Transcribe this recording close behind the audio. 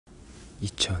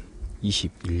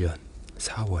2021년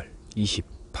 4월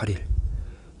 28일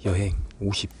여행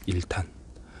 51탄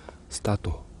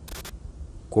스타트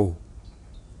고.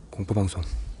 공포방송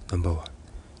넘버원.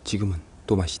 지금은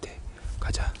또마시대.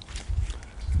 가자.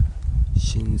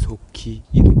 신속히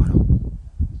이동하라.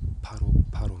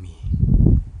 파로미.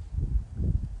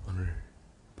 오늘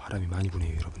바람이 많이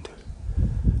부네요 여러분들.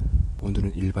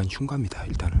 오늘은 일반 흉가입니다.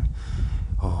 일단은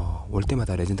올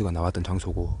때마다 레전드가 나왔던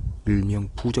장소고 일명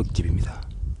부적집입니다.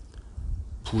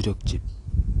 부적집.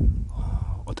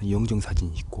 어떤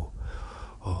영정사진이 있고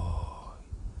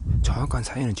정확한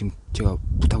사연은 지금 제가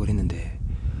부탁을 했는데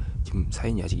지금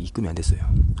사연이 아직 입금이 안 됐어요.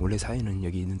 원래 사연은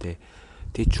여기 있는데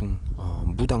대충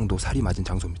무당도 살이 맞은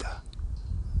장소입니다.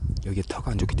 여기에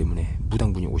터가 안 좋기 때문에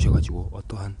무당분이 오셔가지고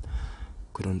어떠한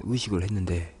그런 의식을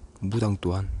했는데 무당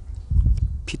또한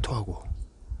피토하고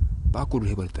빠꾸를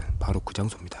해버렸던 바로 그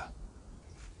장소입니다.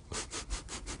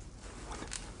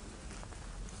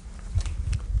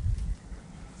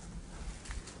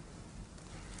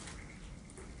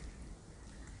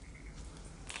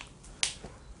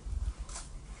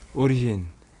 어르신,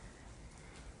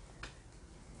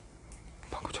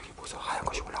 방금 저기 뭐서 하얀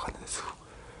것이 올라갔는데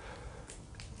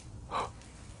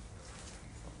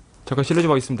잠깐 실례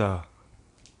좀 하겠습니다.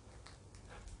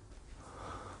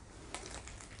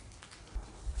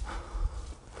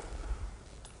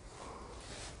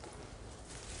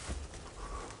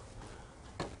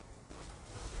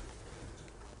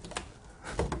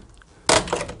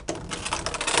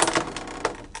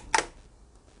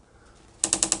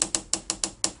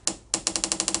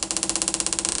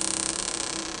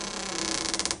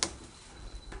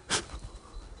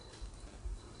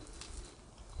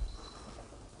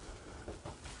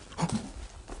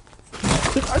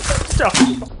 아 진짜.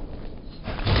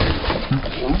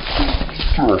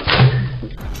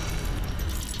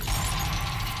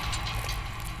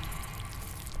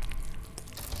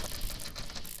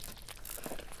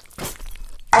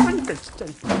 아니까 진짜.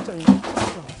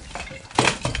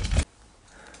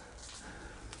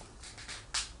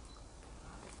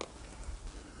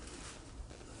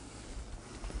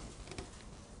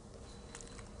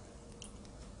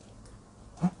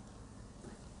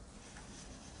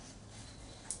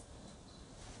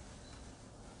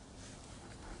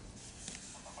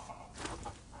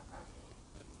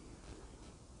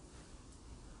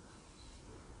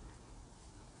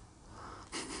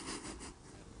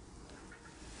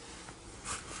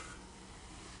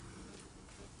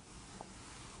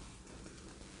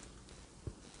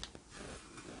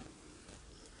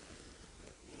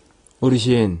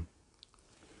 어르신,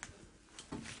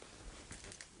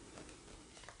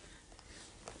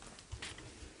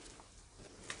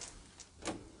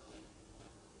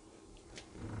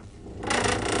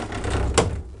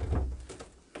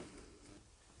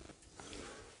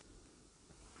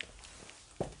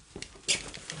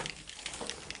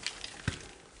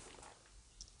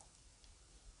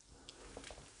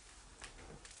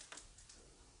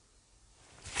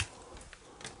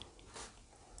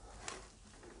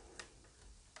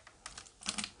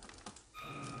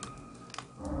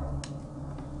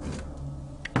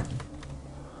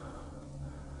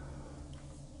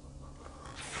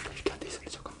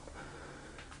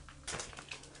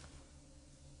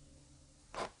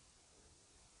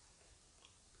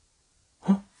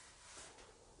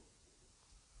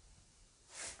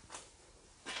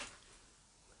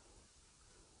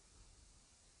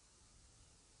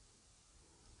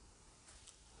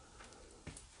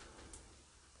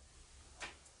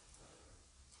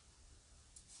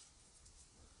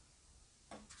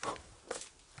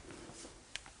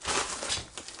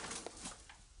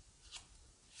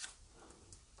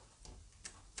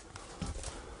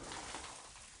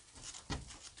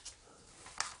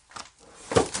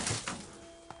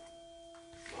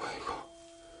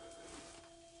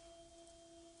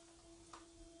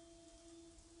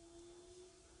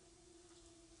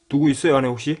 누구 있어요 안에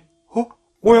혹시?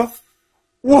 뭐야?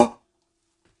 우와!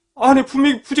 안에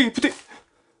분명히 부적이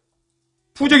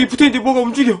붙어있는데 뭐가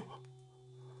움직여.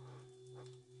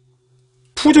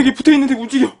 부적이 붙어있는데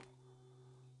움직여.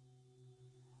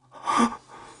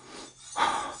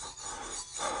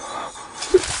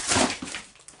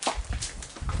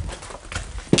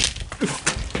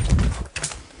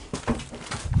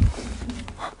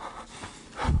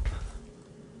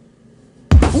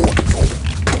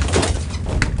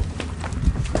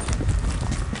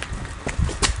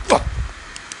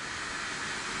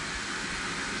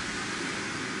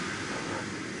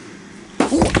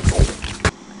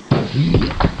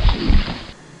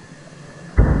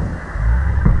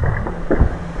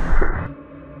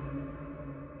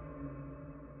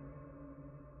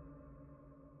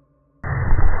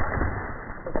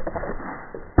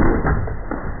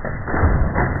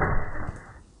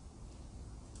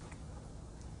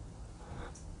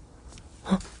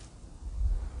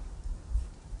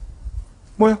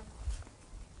 뭐야?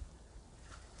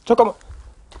 잠깐만.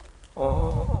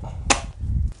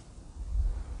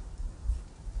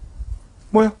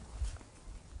 뭐야?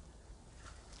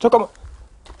 잠깐만.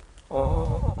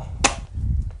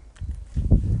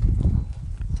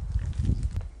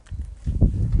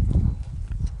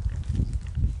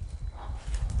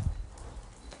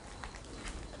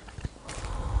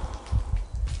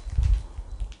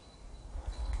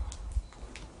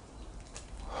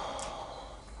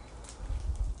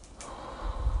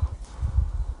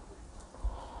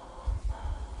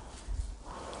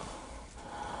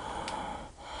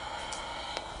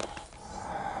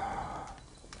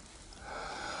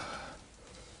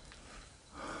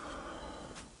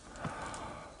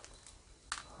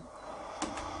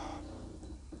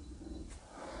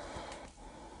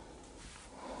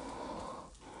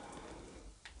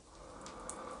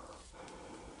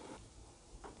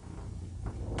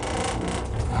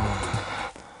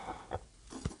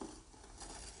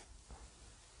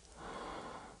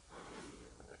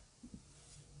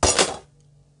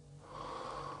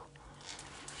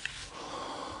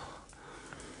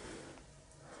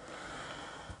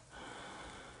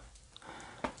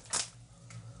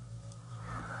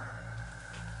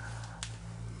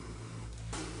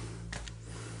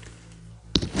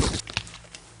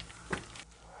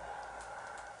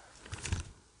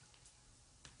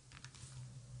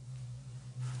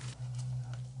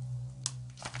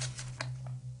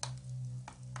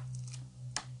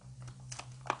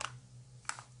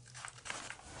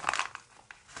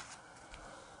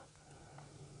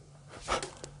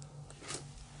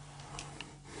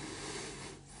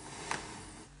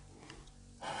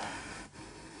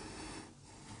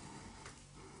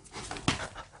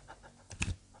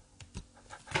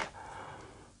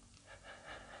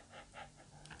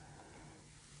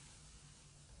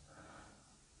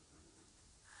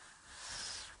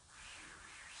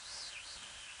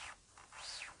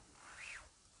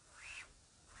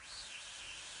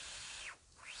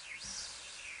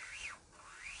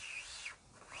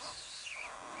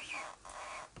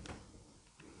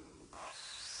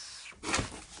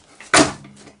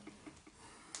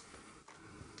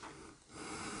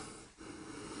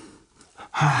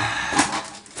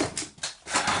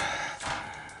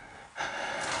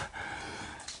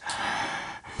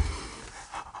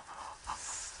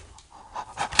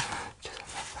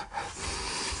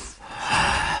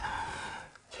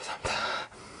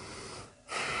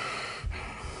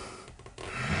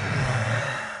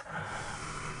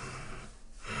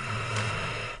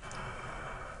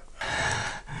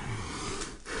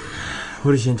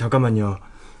 어르신, 잠깐만요.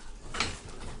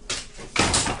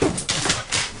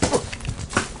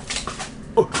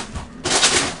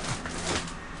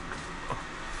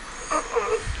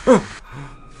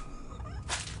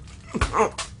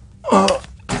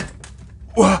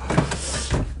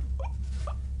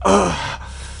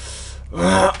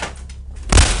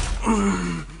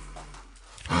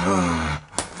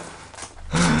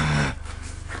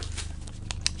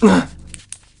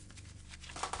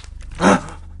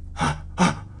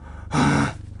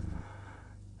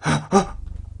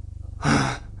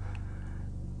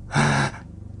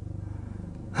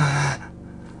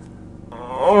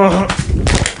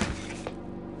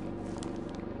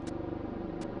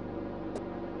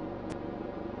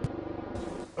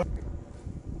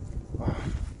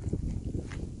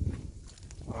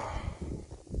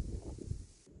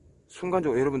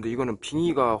 순간적으로 여러분들 이거는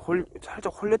빙의가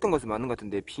살짝 홀렸던 것은 맞는 것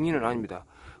같은데 빙의는 아닙니다.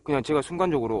 그냥 제가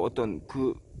순간적으로 어떤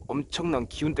그 엄청난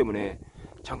기운 때문에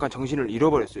잠깐 정신을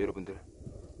잃어버렸어요, 여러분들.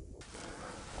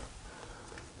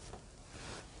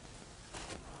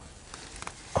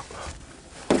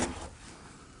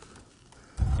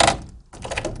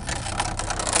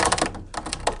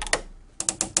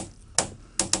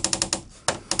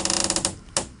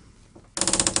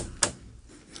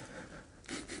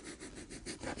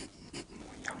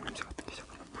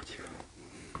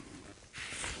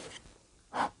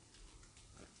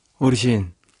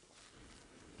 어르신,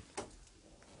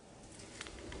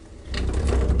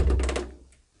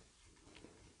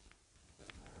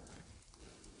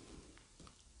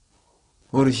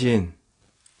 어르신,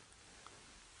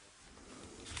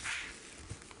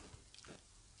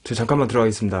 저 잠깐만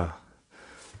들어가겠습니다.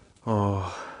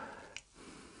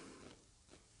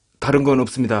 다른 건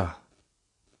없습니다.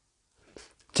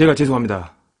 제가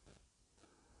죄송합니다.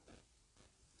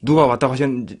 누가 왔다고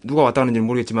하는지는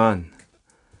모르겠지만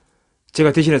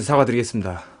제가 대신해서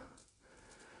사과드리겠습니다.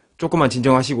 조금만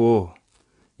진정하시고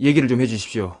얘기를 좀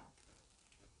해주십시오.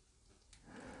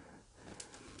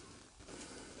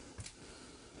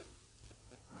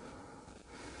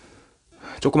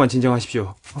 조금만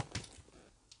진정하십시오.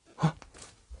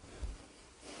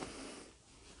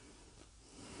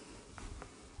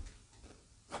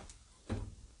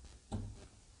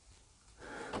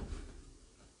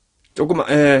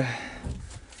 조금만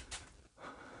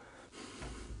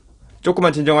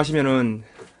조금만 진정하시면은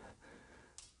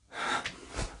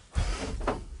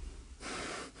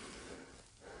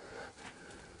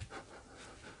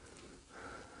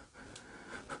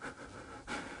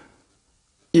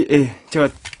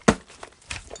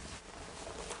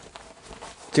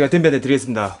제가 댐비한테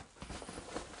드리겠습니다.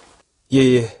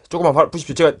 조금만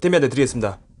푸십시오. 제가 댐비한테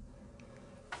드리겠습니다.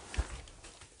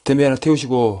 댐비 하나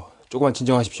태우시고 조금만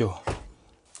진정하십시오.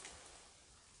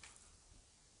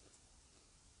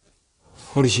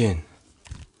 어르신,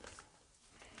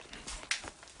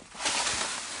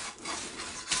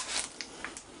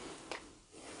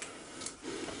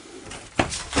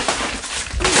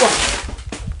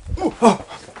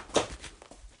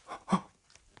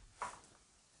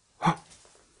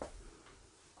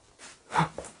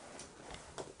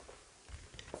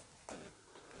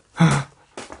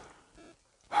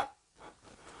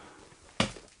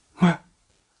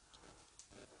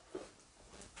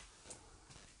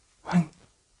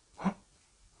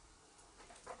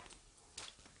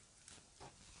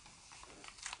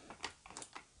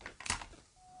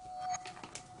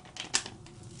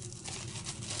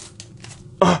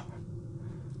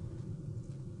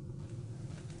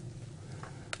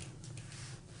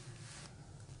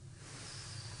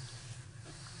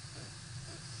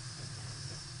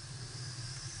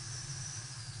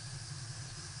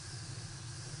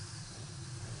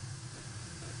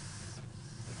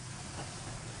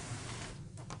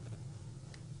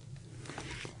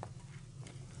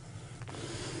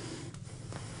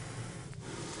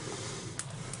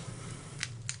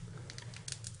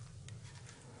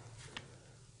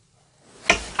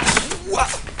 뭐야?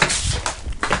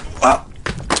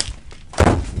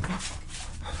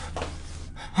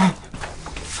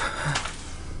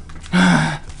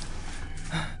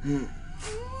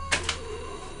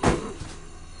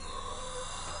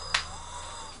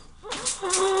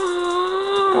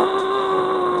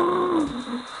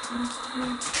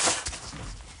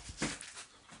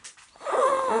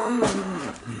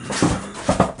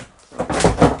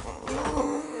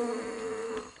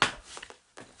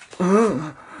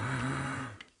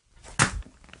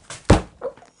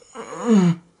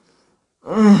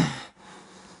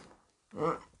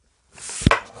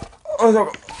 아니,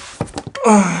 잠깐.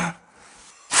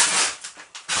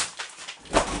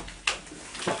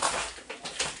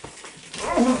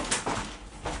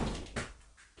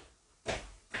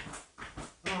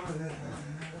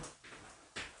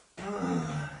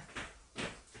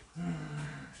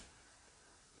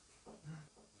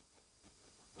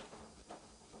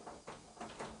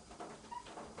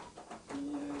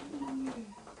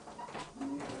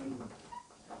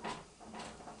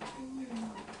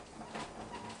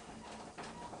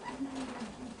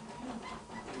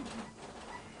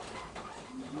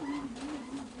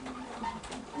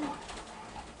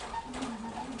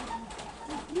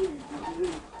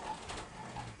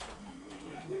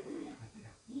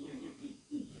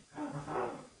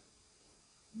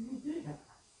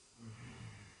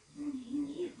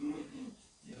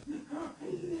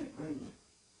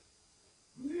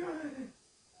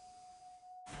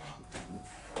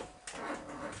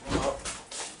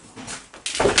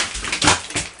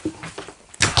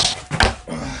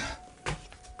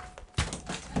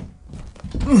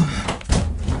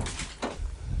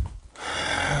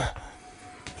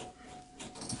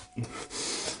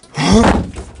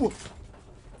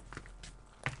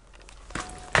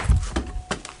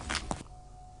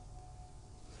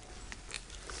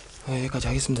 여기까지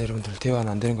하겠습니다. 여러분들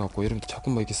대화는 안 되는 것 같고, 여러분들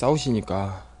자꾸 뭐 이렇게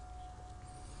싸우시니까